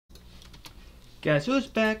Guess who's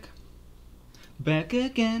back? Back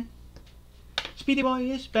again. Speedy Boy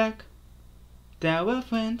is back. Tower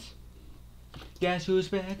friends. Guess who's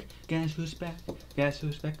back? Guess who's back? Guess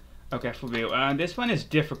who's back? Okay, for real. This one is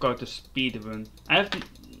difficult to speedrun.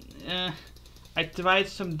 I tried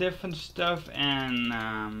some different stuff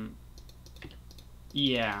and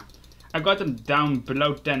yeah, I got him down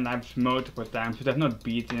below 10 lives multiple times, but I've not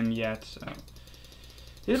beaten him yet. So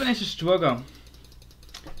this one is a struggle.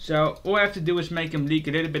 So all I have to do is make him leak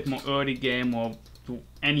a little bit more early game or do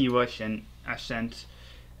any Russian ascent,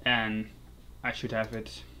 and I should have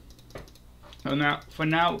it. So now, for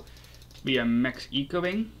now, we are max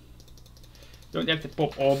ecoing. Don't have to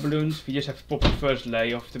pop all balloons, we just have to pop the first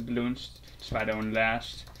layer of the balloons. That's why they don't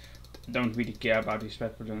last. Don't really care about these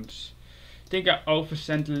red balloons. I think I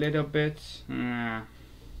oversent a little bit. Yeah,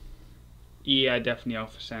 I definitely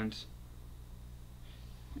oversent.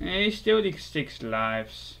 He still leaks 6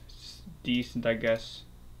 lives. It's decent, I guess.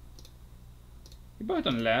 You both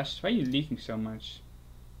don't last. Why are you leaking so much?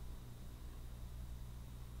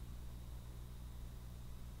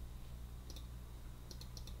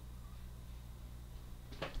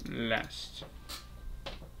 Last.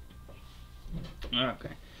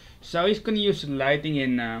 Okay. So he's gonna use the lighting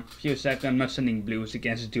in a few seconds. I'm not sending blues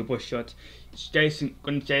against a duple shot. He's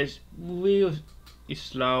gonna chase real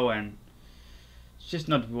slow and it's just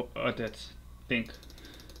not worth it, I think.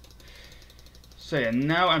 So yeah,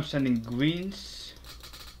 now I'm sending greens.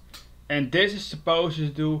 And this is supposed to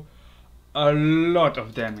do a lot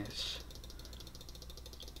of damage.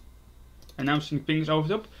 And now I'm sending pinks over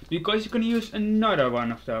the top because he's gonna use another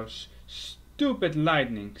one of those stupid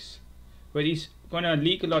lightnings. But he's gonna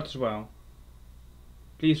leak a lot as well.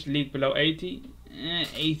 Please leak below 80.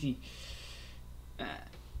 80.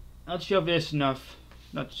 Not sure if there's enough.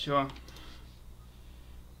 Not sure.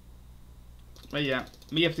 But yeah,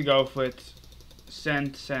 we have to go for it.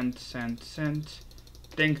 Send.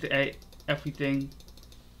 Tank the everything.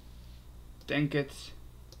 Tank it.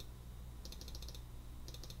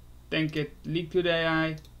 Tank it. Leak to the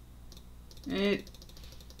AI.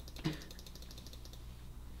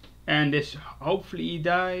 And this, hopefully he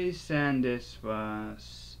dies, and this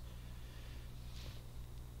was...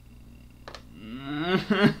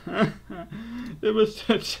 It was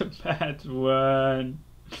such a bad one.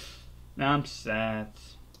 Now I'm sad.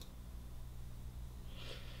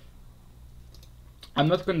 I'm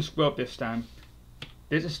not gonna screw up this time.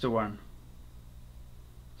 This is the one.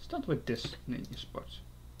 Start with this ninja spot.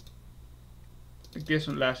 I think this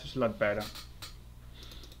one lasts a lot better.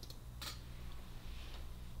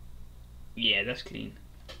 Yeah, that's clean.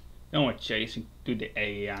 No more chasing to the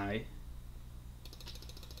AI.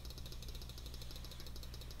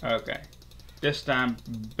 Okay. This time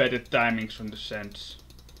better timings from the sense.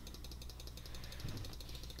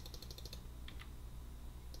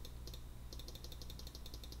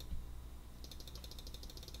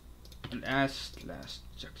 Last,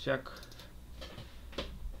 check.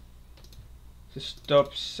 Just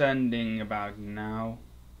stop sending about now.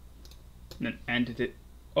 Then ended it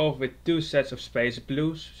off with 2 sets of space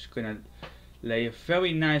blues. Just gonna lay a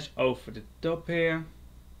very nice over the top here.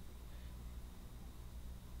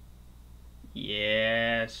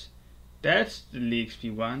 Yes, that's the leaks we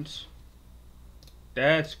want.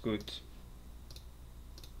 That's good.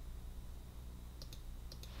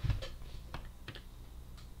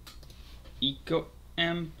 Eco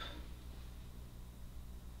amp.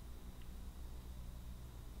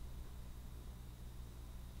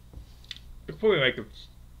 I probably make a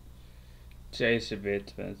chase a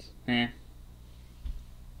bit, but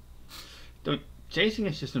don't, chasing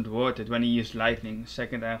is just not worth it when you use lightning a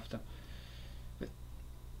second after. But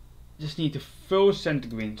just need to full send the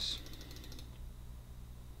greens.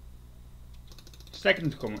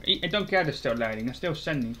 Second comer. I don't care there's still lightning, I'm still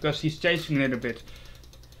sending because he's chasing a little bit.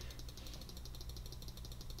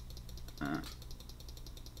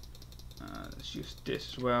 Let's use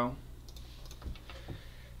this as well.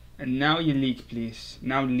 And now you leak, please.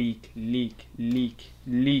 Now leak.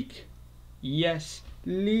 Yes,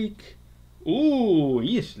 leak. Ooh,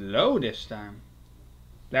 he is low this time.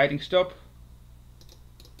 Lighting stop.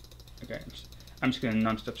 Okay, I'm just gonna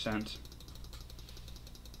non-stop send.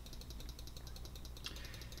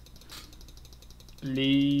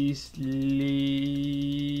 Please leak.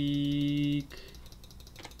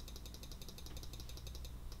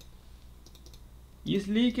 He's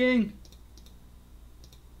leaking.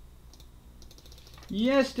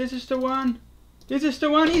 Yes, this is the one. This is the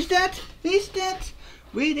one. He's dead. He's dead.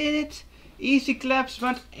 We did it. Easy claps.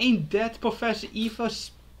 But ain't that Professor Evo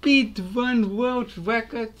speedrun world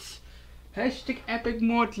record? Hashtag epic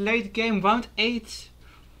mode late game round 8.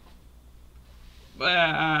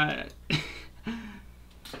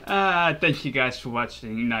 Thank you guys for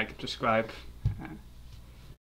watching. Like and subscribe.